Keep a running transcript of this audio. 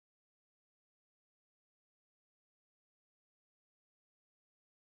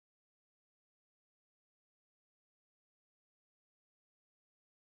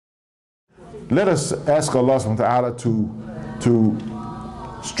let us ask Allah subhanahu wa ta'ala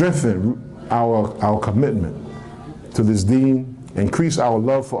to strengthen our commitment to this deen, increase our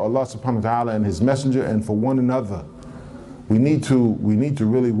love for Allah subhanahu wa ta'ala and His Messenger and for one another. We need to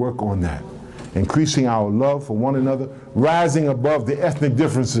really work on that. Increasing our love for one another, rising above the ethnic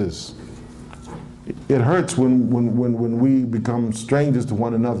differences. It hurts when we become strangers to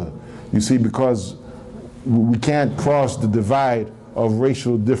one another. You see, because we can't cross the divide of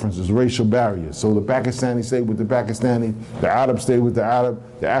racial differences, racial barriers. So the Pakistani stay with the Pakistani, the Arab stay with the Arab,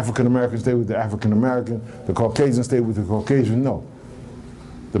 the African American stay with the African American, the Caucasian stay with the Caucasian. No.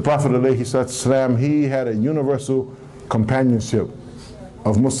 The Prophet ﷺ, he had a universal companionship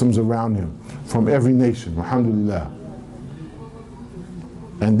of Muslims around him from every nation, alhamdulillah.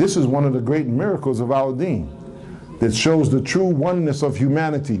 And this is one of the great miracles of our deen that shows the true oneness of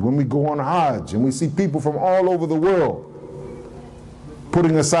humanity. When we go on Hajj and we see people from all over the world,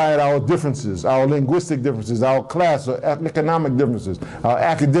 putting aside our differences, our linguistic differences, our class or economic differences, our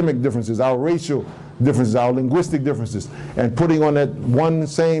academic differences, our racial differences, our linguistic differences, and putting on that one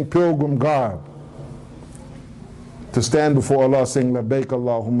same pilgrim garb to stand before Allah saying, Labbaik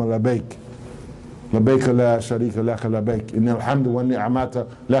Allahumma labbaik. Labbaik la sharika laka labbaik. Innal hamdu wa ni'mata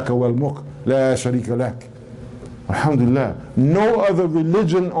laka wal mulk la sharika lak. Alhamdulillah. No other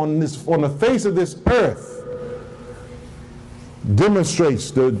religion on the face of this earth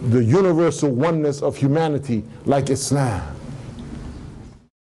demonstrates the universal oneness of humanity like Islam.